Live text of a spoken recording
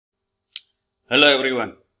Hello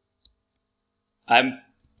everyone, I am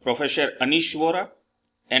Professor Anish Vora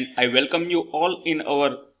and I welcome you all in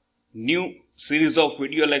our new series of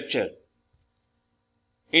video lecture.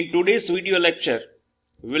 In today's video lecture,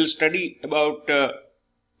 we will study about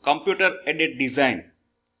computer aided design.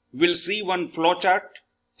 We will see one flowchart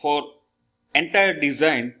for entire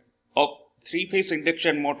design of three-phase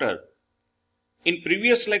induction motor. In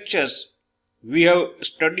previous lectures, we have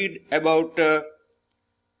studied about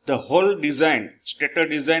the whole design, stator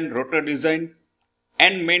design, rotor design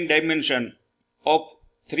and main dimension of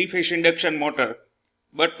three-phase induction motor.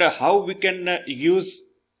 But how we can use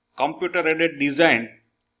computer aided design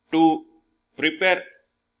to prepare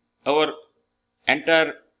our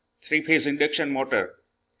entire three-phase induction motor.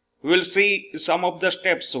 We will see some of the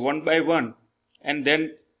steps one by one and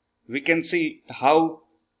then we can see how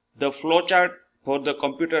the flowchart for the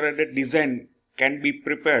computer aided design can be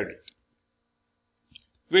prepared.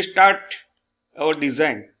 We start our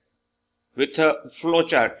design with a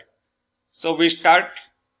flowchart. So we start,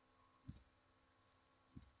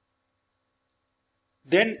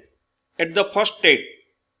 then at the first step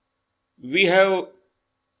we have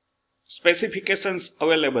specifications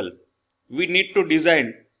available. We need to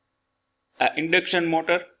design an induction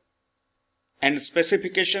motor and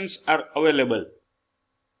specifications are available.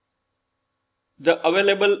 The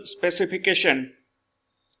available specification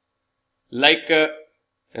like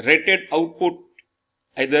rated output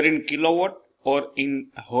either in kilowatt or in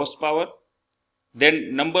horsepower,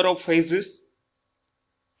 then number of phases,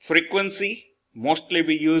 frequency, mostly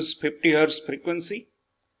we use 50 Hz frequency,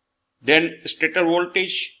 then stator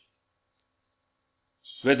voltage,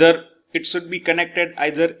 whether it should be connected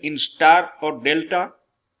either in star or delta,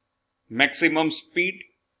 maximum speed,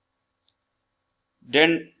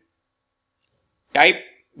 then type,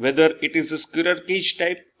 whether it is a squirrel cage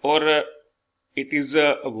type or it is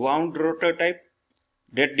a wound rotor type,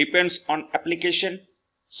 that depends on application.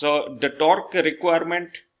 So the torque requirement,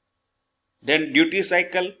 then duty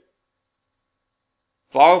cycle,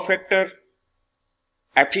 power factor,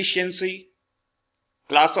 efficiency,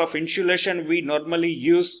 class of insulation we normally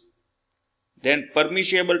use, then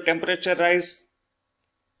permissible temperature rise.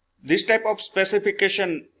 This type of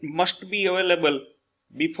specification must be available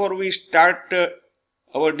before we start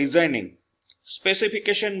our designing.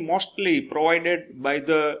 Specification mostly provided by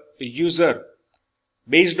the user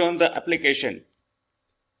based on the application.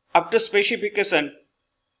 After specification,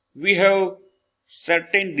 we have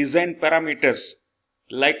certain design parameters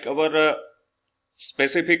like our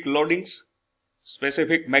specific loadings,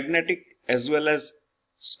 specific magnetic as well as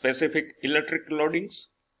specific electric loadings.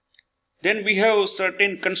 Then we have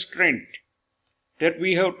certain constraint that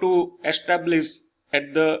we have to establish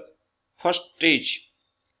at the first stage.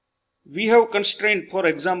 We have constraint, for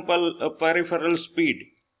example, a peripheral speed.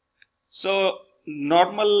 So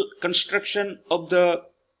normal construction of the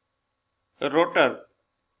rotor,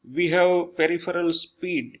 we have peripheral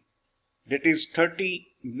speed that is 30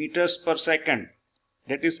 meters per second,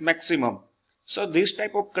 that is maximum. So this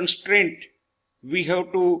type of constraint we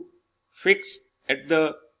have to fix at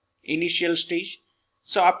the initial stage.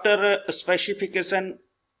 So after a specification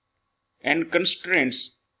and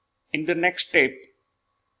constraints, in the next step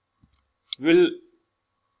we'll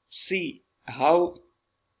see how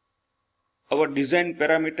our design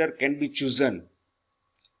parameter can be chosen.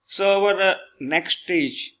 So our next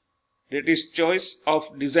stage, that is choice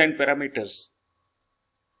of design parameters.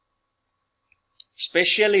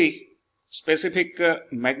 Especially specific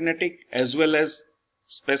magnetic as well as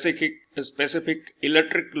specific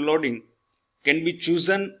electric loading can be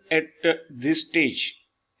chosen at this stage.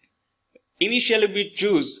 Initially we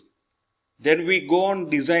choose, then we go on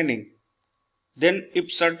designing. Then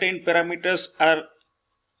if certain parameters are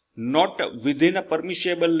not within a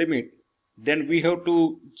permissible limit, then we have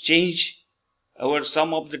to change our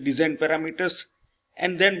some of the design parameters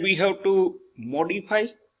and then we have to modify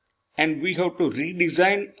and we have to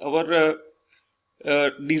redesign our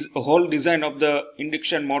whole design of the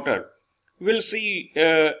induction motor. We'll see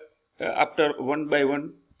after one by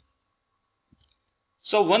one.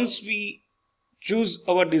 So once we choose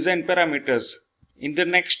our design parameters, in the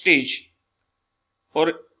next stage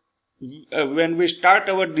or when we start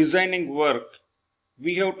our designing work,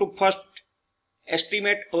 we have to first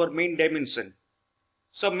estimate our main dimension.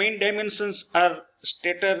 So main dimensions are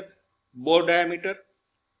stator bore diameter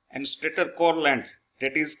and stator core length,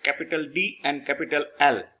 that is capital D and capital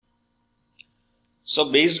L. So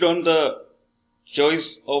based on the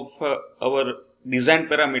choice of our design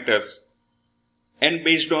parameters and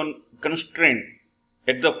based on constraint,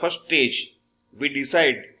 at the first stage we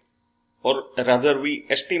decide or rather we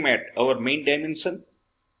estimate our main dimension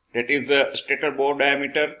that is stator bore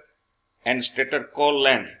diameter and stator core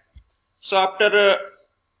length. So after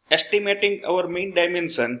estimating our main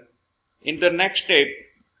dimension, in the next step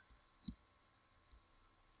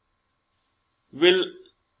we'll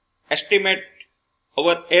estimate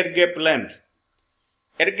our air gap length.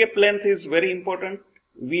 Air gap length is very important.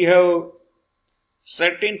 We have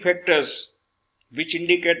certain factors which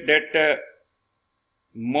indicate that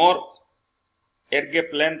more air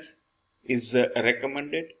gap length is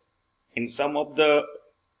recommended. In some of the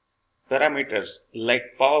parameters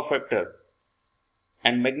like power factor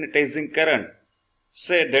and magnetizing current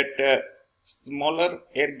say that smaller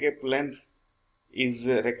air gap length is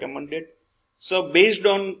recommended. So based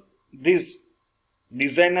on this,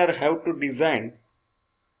 designer have to design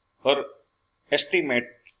or estimate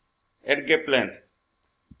air gap length.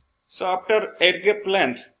 So after air gap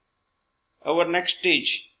length, our next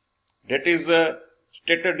stage, that is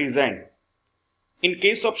stator design. In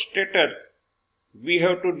case of stator, we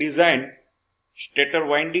have to design stator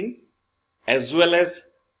winding as well as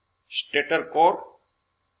stator core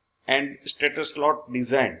and stator slot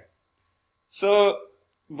design. So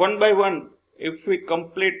one by one, if we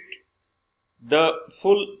complete the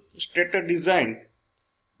full stator design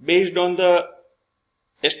based on the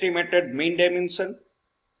estimated main dimension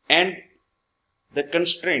and the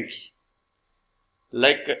constraints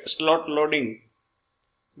like slot loading,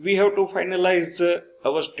 we have to finalize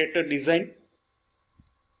our stator design.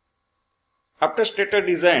 After stator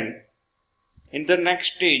design, in the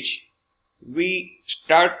next stage, we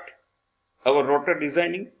start our rotor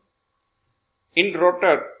designing. In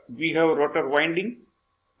rotor, we have rotor winding,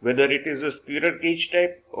 whether it is a squirrel cage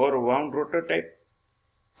type or wound rotor type,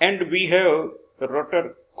 and we have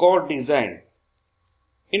rotor core design.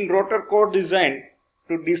 In rotor core design,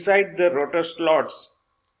 to decide the rotor slots,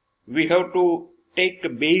 we have to take the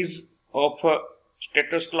base of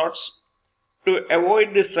stator slots. To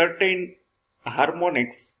avoid certain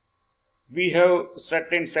harmonics, we have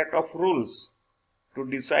certain set of rules to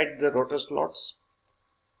decide the rotor slots.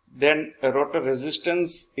 Then rotor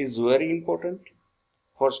resistance is very important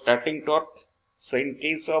for starting torque. So in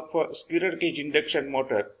case of squirrel cage induction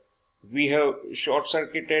motor, we have short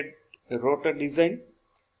circuited rotor design.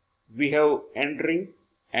 We have end ring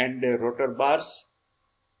and rotor bars,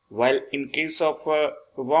 while in case of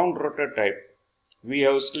wound rotor type, we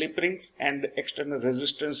have slip rings and external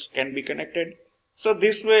resistance can be connected. So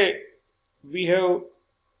this way we have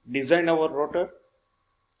designed our rotor.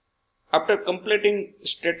 After completing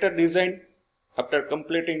stator design, after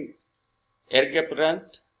completing air gap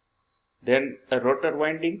length, then a rotor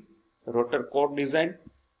winding, rotor core design.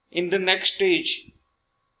 In the next stage,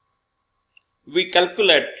 we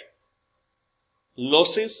calculate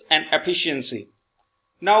losses and efficiency.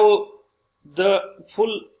 Now the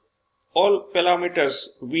full all parameters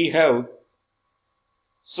we have.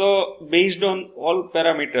 So based on all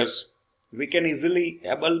parameters, we can easily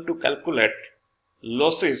able to calculate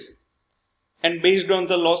losses, and based on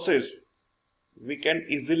the losses, we can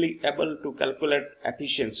easily able to calculate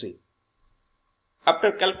efficiency.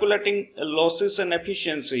 After calculating losses and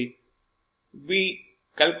efficiency, we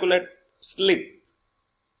calculate slip.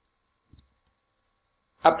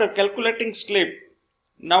 After calculating slip,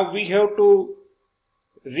 now we have to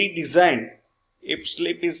redesign if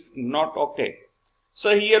slip is not okay.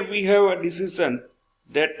 So here we have a decision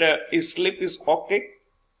that if slip is okay.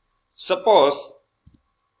 Suppose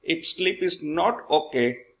if slip is not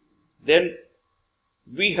okay, then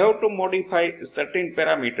we have to modify certain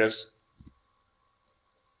parameters.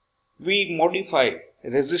 We modify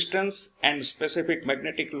resistance and specific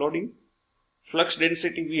magnetic loading. Flux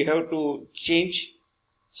density we have to change.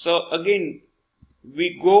 So again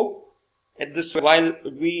we go at this while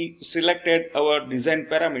we selected our design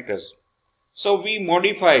parameters. So we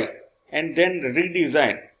modify and then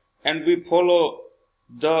redesign, and we follow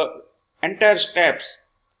the entire steps,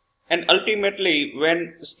 and ultimately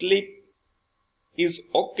when slip is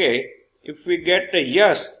okay, if we get a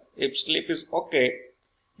yes, if slip is okay,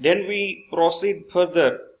 then we proceed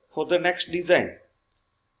further for the next design.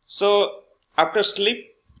 So after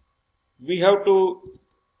slip, we have to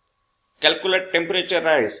calculate temperature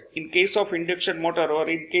rise. In case of induction motor or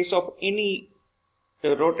in case of any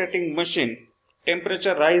rotating machine,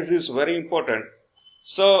 temperature rise is very important.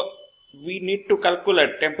 So we need to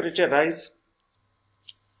calculate temperature rise.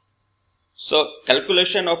 So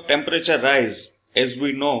calculation of temperature rise, as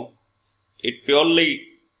we know, it purely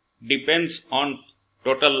depends on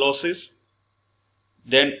total losses,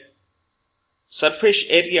 then surface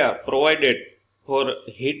area provided for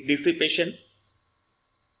heat dissipation,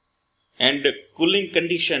 and cooling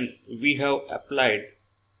condition we have applied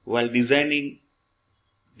while designing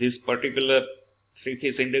this particular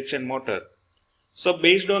 3-phase induction motor. So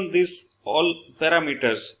based on this all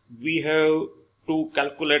parameters, we have to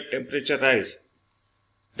calculate temperature rise.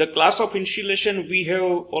 The class of insulation we have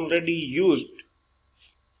already used,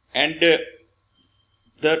 and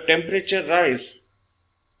the temperature rise,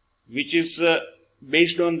 which is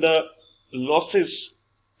based on the losses,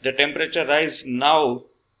 the temperature rise now.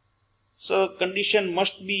 So condition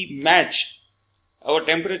must be matched. Our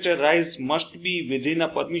temperature rise must be within a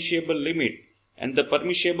permissible limit, and the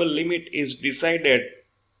permissible limit is decided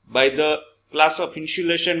by the class of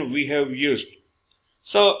insulation we have used.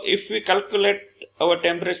 So if we calculate our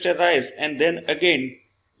temperature rise, and then again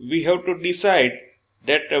we have to decide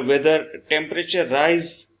that whether temperature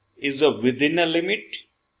rise is within a limit.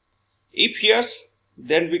 If yes,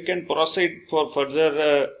 then we can proceed for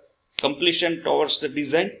further completion towards the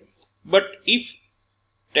design. But if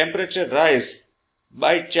temperature rise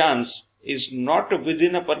by chance is not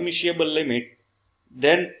within a permissible limit,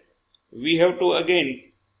 then we have to again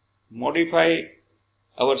modify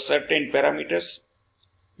our certain parameters.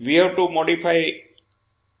 We have to modify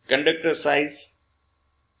conductor size,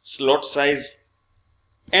 slot size,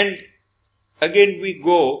 and again we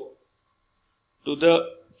go to the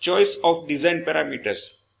choice of design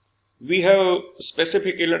parameters. We have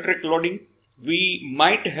specific electric loading. We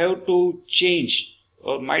might have to change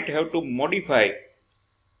or might have to modify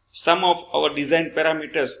some of our design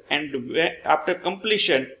parameters, and after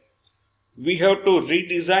completion we have to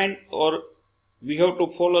redesign, or we have to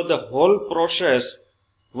follow the whole process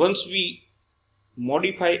once we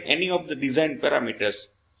modify any of the design parameters.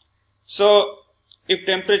 So if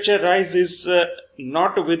temperature rise is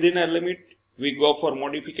not within a limit, we go for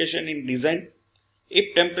modification in design.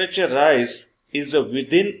 If temperature rise is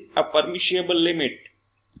within a permissible limit,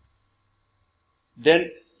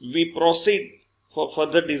 then we proceed for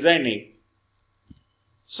further designing.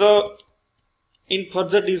 So in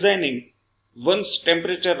further designing, once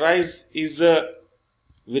temperature rise is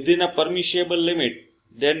within a permissible limit,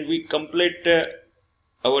 then we complete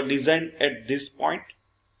our design at this point.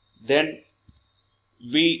 Then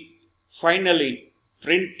we finally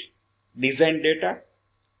print design data.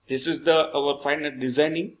 This is our final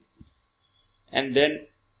designing, and then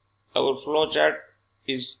our flowchart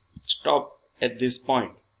is stopped at this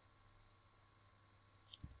point.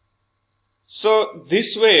 So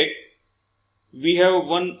this way we have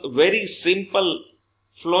one very simple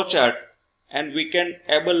flowchart, and we can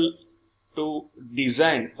able to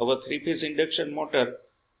design our 3-phase induction motor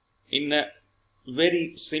in a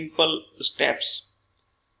very simple steps.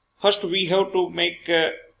 First we have to make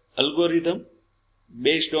a algorithm.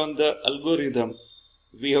 Based on the algorithm,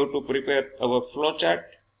 we have to prepare our flowchart,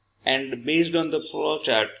 and based on the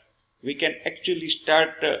flowchart we can actually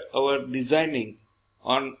start our designing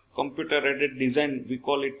on computer aided design. We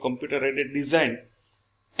call it computer aided design,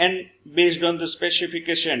 and based on the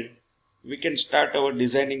specification we can start our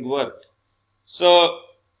designing work. So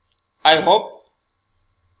I hope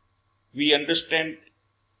we understand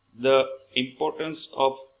the importance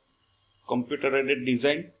of computer aided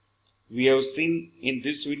design. We have seen in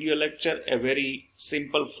this video lecture a very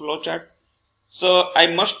simple flowchart. So I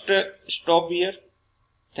must stop here.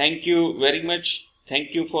 Thank you very much.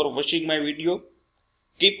 Thank you for watching my video.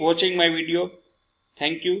 Keep watching my video.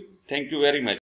 Thank you. Thank you very much.